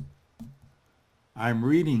 I'm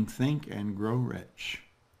reading Think and Grow Rich,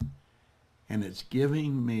 and it's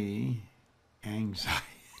giving me anxiety.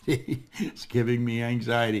 It's giving me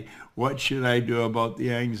anxiety. What should I do about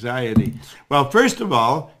the anxiety? Well, first of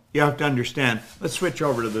all, you have to understand. Let's switch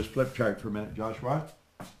over to this flip chart for a minute, Joshua.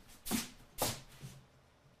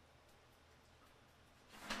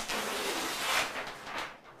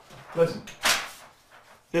 Listen,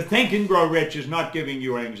 the Think and Grow Rich is not giving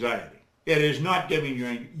you anxiety. It is not giving you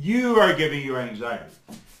anxiety. You are giving you anxiety.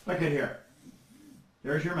 Look at here.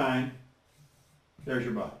 There's your mind. There's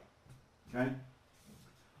your body. Okay?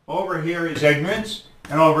 Over here is ignorance,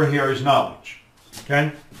 and over here is knowledge.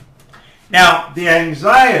 Okay? Now, the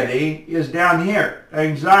anxiety is down here.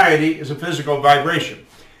 Anxiety is a physical vibration.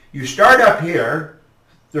 You start up here,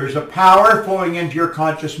 there's a power flowing into your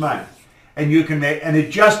conscious mind. And you can make, and it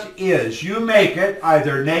just is. You make it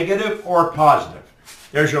either negative or positive.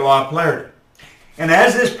 There's your law of polarity. And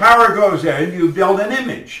as this power goes in, you build an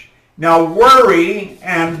image. Now, worry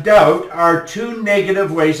and doubt are two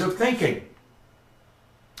negative ways of thinking.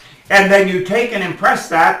 And then you take and impress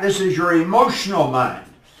that. This is your emotional mind.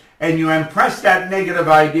 And you impress that negative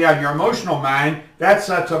idea on your emotional mind. That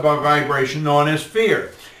sets up a vibration known as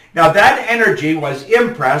fear. Now that energy was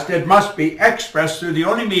impressed. It must be expressed through the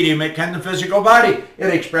only medium it can, the physical body.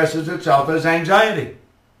 It expresses itself as anxiety.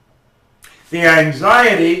 The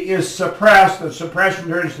anxiety is suppressed. The suppression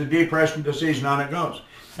turns to depression, disease, and on it goes.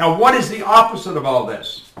 Now what is the opposite of all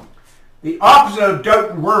this? The opposite of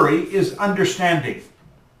doubt and worry is understanding.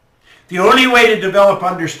 The only way to develop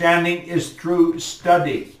understanding is through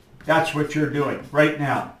study. That's what you're doing right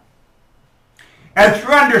now. And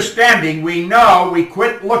through understanding, we know we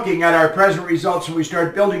quit looking at our present results and we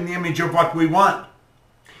start building the image of what we want.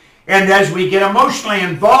 And as we get emotionally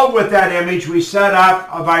involved with that image, we set up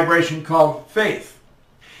a vibration called faith.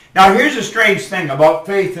 Now here's a strange thing about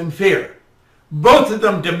faith and fear. Both of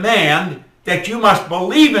them demand that you must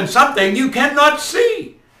believe in something you cannot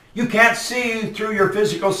see. You can't see through your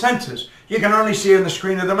physical senses. You can only see on the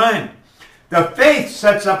screen of the mind. The faith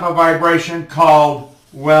sets up a vibration called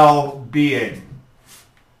well-being.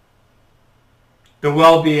 The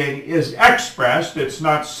well-being is expressed, it's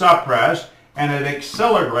not suppressed, and it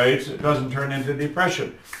accelerates, it doesn't turn into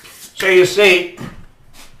depression. So you see,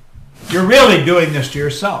 you're really doing this to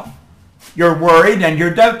yourself. You're worried and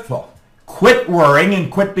you're doubtful. Quit worrying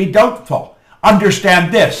and quit be doubtful.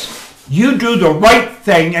 Understand this. You do the right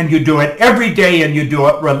thing and you do it every day and you do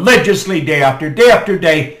it religiously day after day after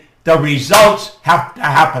day. The results have to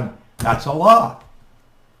happen. That's a law.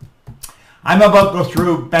 I'm about to go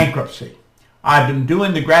through bankruptcy. I've been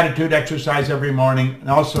doing the gratitude exercise every morning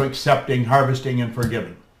and also accepting, harvesting, and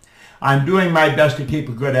forgiving. I'm doing my best to keep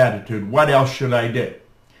a good attitude. What else should I do?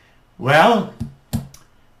 Well,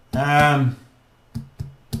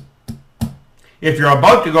 if you're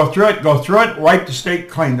about to go through it, wipe the slate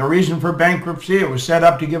clean. The reason for bankruptcy, it was set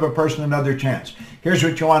up to give a person another chance. Here's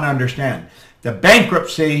what you want to understand. The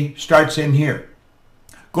bankruptcy starts in here.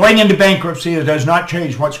 Going into bankruptcy does not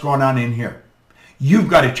change what's going on in here. You've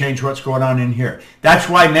got to change what's going on in here. That's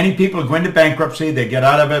why many people go into bankruptcy, they get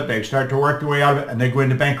out of it, they start to work their way out of it, and they go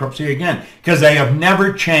into bankruptcy again because they have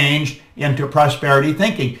never changed into prosperity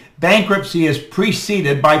thinking. Bankruptcy is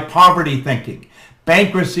preceded by poverty thinking.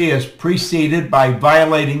 Bankruptcy is preceded by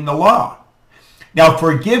violating the law. Now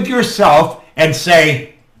forgive yourself and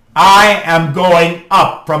say, I am going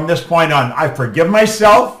up from this point on. I forgive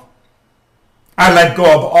myself. I let go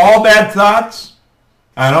of all bad thoughts.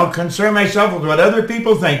 I don't concern myself with what other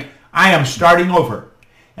people think. I am starting over.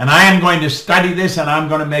 And I am going to study this and I'm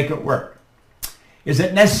going to make it work. Is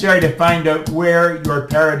it necessary to find out where your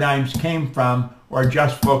paradigms came from or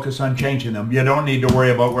just focus on changing them? You don't need to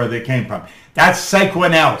worry about where they came from. That's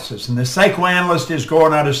psychoanalysis. And the psychoanalyst is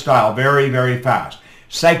going out of style very, very fast.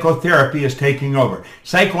 Psychotherapy is taking over.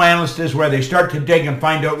 Psychoanalyst is where they start to dig and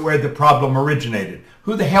find out where the problem originated.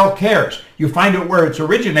 Who the hell cares? You find out where it's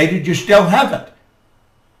originated, you still have it.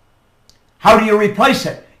 How do you replace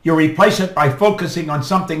it? You replace it by focusing on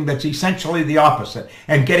something that's essentially the opposite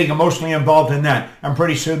and getting emotionally involved in that. And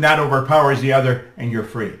pretty soon that overpowers the other and you're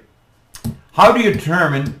free. How do you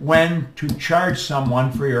determine when to charge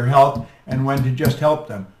someone for your help and when to just help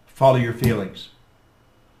them? Follow your feelings.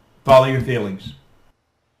 Follow your feelings.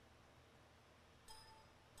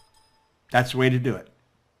 That's the way to do it.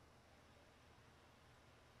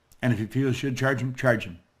 And if you feel you should charge them, charge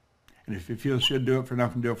them. And if you feel you should do it for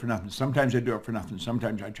nothing, do it for nothing. Sometimes I do it for nothing.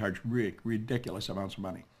 Sometimes I charge ridiculous amounts of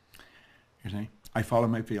money. You see? I follow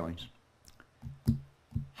my feelings.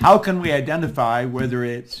 How can we identify whether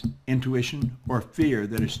it's intuition or fear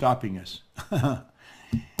that is stopping us?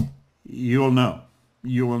 You'll know.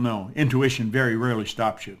 You will know. Intuition very rarely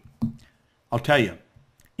stops you. I'll tell you,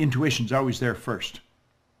 intuition's always there first.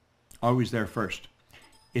 Always there first.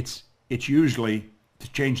 It's usually the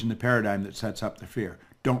change in the paradigm that sets up the fear.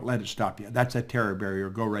 Don't let it stop you. That's a terror barrier.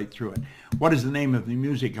 Go right through it. What is the name of the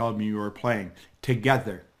music album you were playing?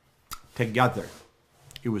 Together. Together.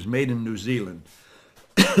 It was made in New Zealand.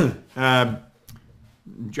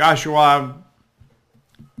 Joshua,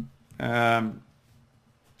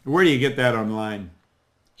 where do you get that online?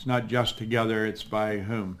 It's not just Together. It's by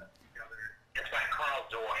whom? It's by Carl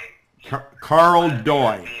Doy. Carl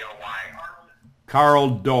Doy. D-O-Y. Carl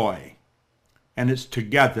Doy. And it's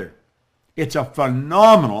Together. It's a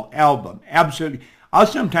phenomenal album. Absolutely. I'll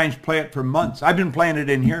sometimes play it for months. I've been playing it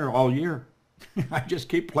in here all year. I just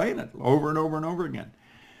keep playing it over and over and over again.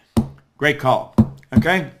 Great call.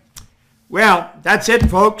 Okay? Well, that's it,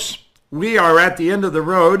 folks. We are at the end of the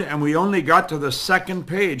road, and we only got to the second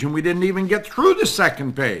page, and we didn't even get through the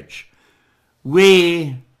second page.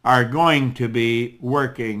 We are going to be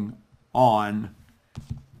working on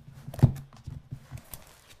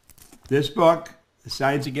this book, The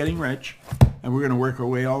Science of Getting Rich, and we're going to work our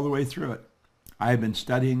way all the way through it. I've been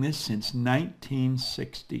studying this since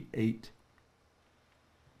 1968.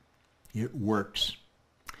 It works.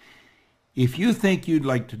 If you think you'd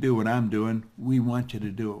like to do what I'm doing, we want you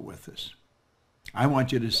to do it with us. I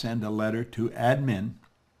want you to send a letter to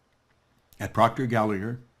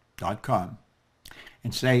admin@proctorgallagher.com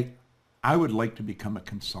and say, I would like to become a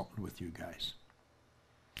consultant with you guys.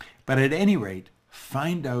 But at any rate,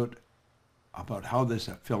 find out about how this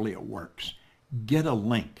affiliate works. Get a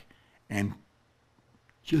link and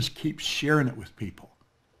just keep sharing it with people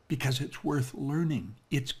because it's worth learning.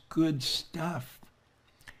 It's good stuff.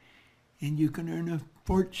 And you can earn a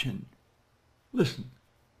fortune. Listen,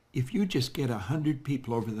 if you just get 100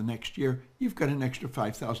 people over the next year, you've got an extra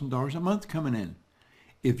 $5,000 a month coming in.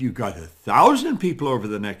 If you got 1,000 people over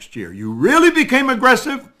the next year, you really became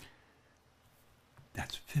aggressive,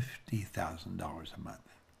 that's $50,000 a month.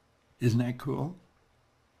 Isn't that cool?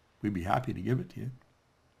 We'd be happy to give it to you.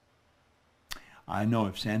 I know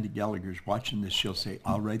if Sandy Gallagher's watching this, she'll say,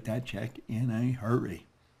 I'll write that check in a hurry.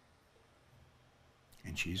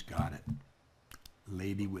 And she's got it.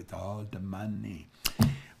 Lady with all the money.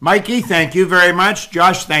 Mikey, thank you very much.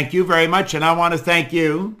 Josh, thank you very much. And I want to thank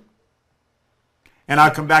you. And I'll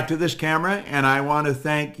come back to this camera, and I want to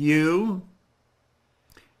thank you.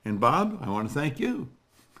 And Bob, I want to thank you.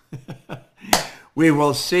 We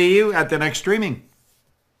will see you at the next streaming.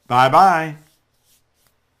 Bye-bye.